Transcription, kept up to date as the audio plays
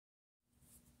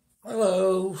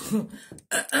Hello.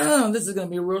 This is going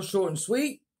to be real short and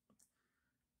sweet.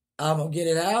 I'm going to get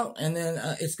it out and then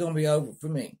it's going to be over for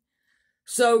me.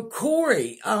 So,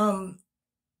 Corey, I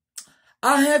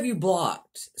have you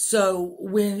blocked. So,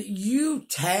 when you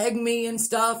tag me and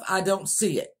stuff, I don't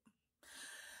see it.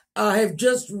 I have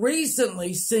just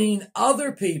recently seen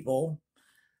other people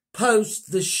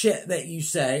post the shit that you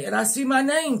say, and I see my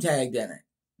name tagged in it.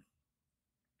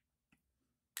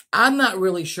 I'm not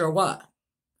really sure why.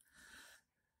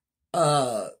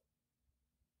 Uh,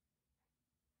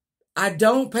 I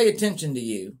don't pay attention to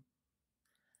you.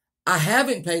 I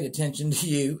haven't paid attention to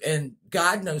you in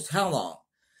God knows how long.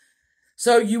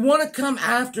 So you want to come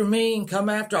after me and come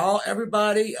after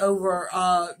everybody over,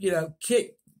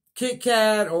 Kit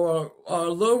Kat or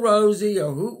Lil Rosie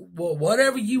or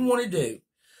whatever you want to do.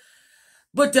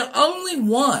 But the only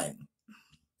one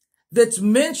that's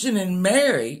mentioning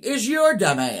Mary is your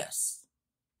dumbass.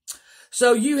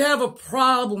 So you have a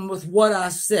problem with what I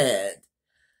said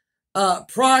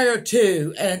prior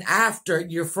to and after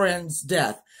your friend's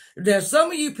death. Now, some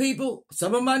of you people,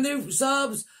 some of my new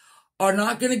subs are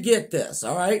not going to get this,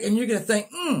 all right? And you're going to think,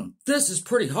 this is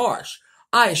pretty harsh.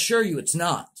 I assure you it's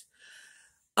not.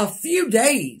 A few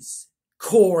days,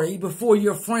 Corey, before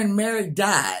your friend Mary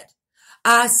died,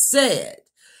 I said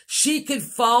she could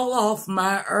fall off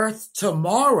my earth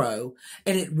tomorrow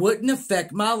and it wouldn't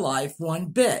affect my life one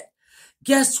bit.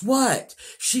 Guess what?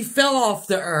 She fell off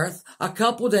the earth a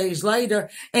couple days later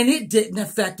and it didn't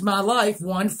affect my life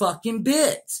one fucking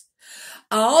bit.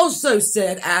 I also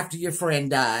said after your friend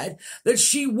died that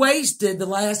she wasted the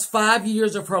last 5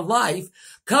 years of her life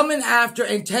coming after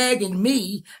and tagging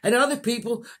me and other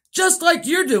people just like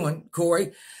you're doing,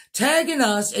 Corey, tagging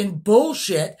us in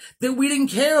bullshit that we didn't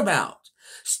care about.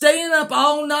 Staying up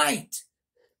all night,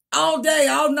 all day,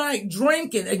 all night,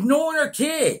 drinking, ignoring her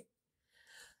kid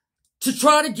to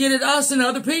try to get at us and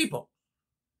other people.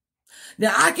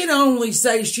 Now, I can only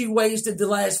say she wasted the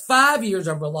last 5 years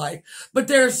of her life, but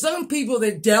there are some people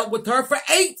that dealt with her for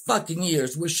 8 fucking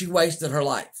years where she wasted her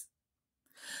life.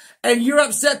 And you're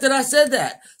upset that I said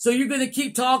that. So you're going to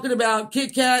keep talking about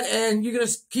Kit Kat and you're going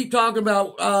to keep talking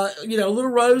about, Little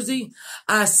Rosie.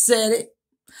 I said it.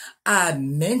 I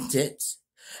meant it.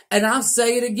 And I'll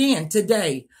say it again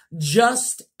today,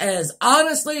 just as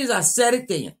honestly as I said it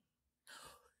then.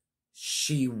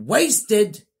 She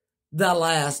wasted the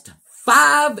last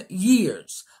 5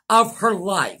 years of her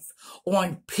life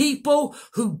on people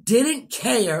who didn't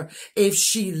care if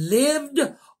she lived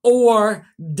or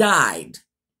died.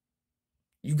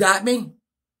 You got me?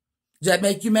 Does that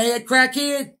make you mad,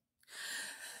 crackhead?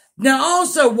 Now, I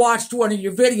also watched one of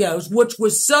your videos, which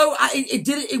was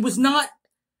it was not,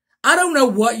 I don't know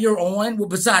what you're on,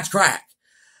 besides crack,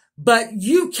 but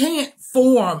you can't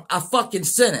form a fucking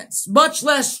sentence, much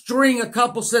less string a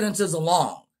couple sentences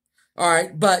along. All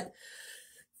right, but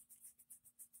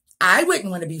I wouldn't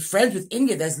want to be friends with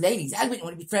any of those ladies. I wouldn't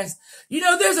want to be friends.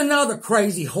 There's another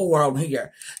crazy whore on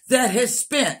here that has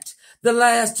spent the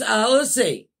last, I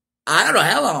don't know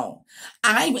how long.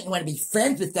 I wouldn't want to be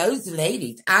friends with those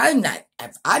ladies. I'm not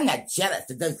jealous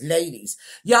of those ladies.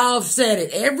 Y'all have said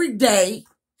it every day.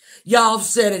 Y'all have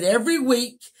said it every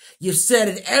week. You've said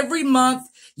it every month.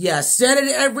 You said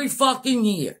it every fucking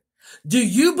year. Do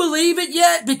you believe it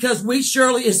yet? Because we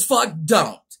surely as fuck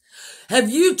don't. Have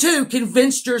you too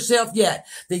convinced yourself yet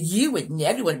that you would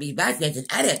never want to be my friends and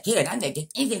I don't care and I'm not getting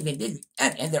anything from this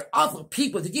and they're awful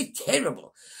people, they're just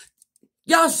terrible.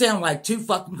 Y'all sound like two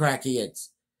fucking crackheads.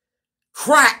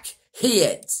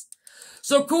 Crackheads.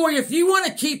 So Corey, if you want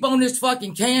to keep on this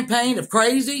fucking campaign of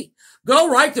crazy, go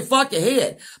right the fuck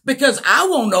ahead. Because I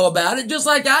won't know about it just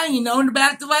like I ain't known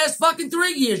about it the last fucking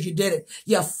 3 years you did it,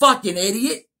 you fucking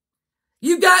idiot.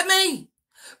 You got me?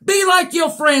 Be like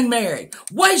your friend Mary.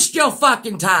 Waste your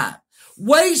fucking time.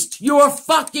 Waste your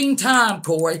fucking time,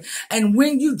 Corey. And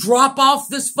when you drop off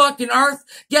this fucking earth,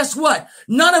 guess what?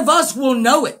 None of us will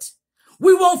know it.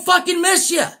 We won't fucking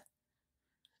miss you.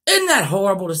 Isn't that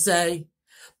horrible to say?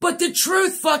 But the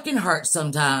truth fucking hurts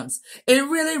sometimes. It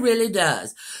really, really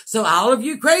does. So all of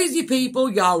you crazy people,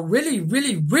 y'all really,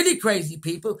 really, really crazy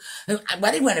people, I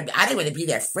didn't want to be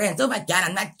their friends. Oh my God,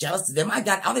 I'm not jealous of them. My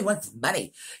God, all they want is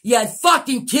money. You'd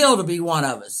fucking kill to be one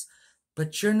of us.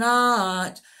 But you're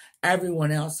not.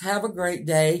 Everyone else, have a great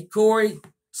day. Corey,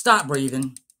 stop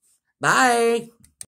breathing. Bye.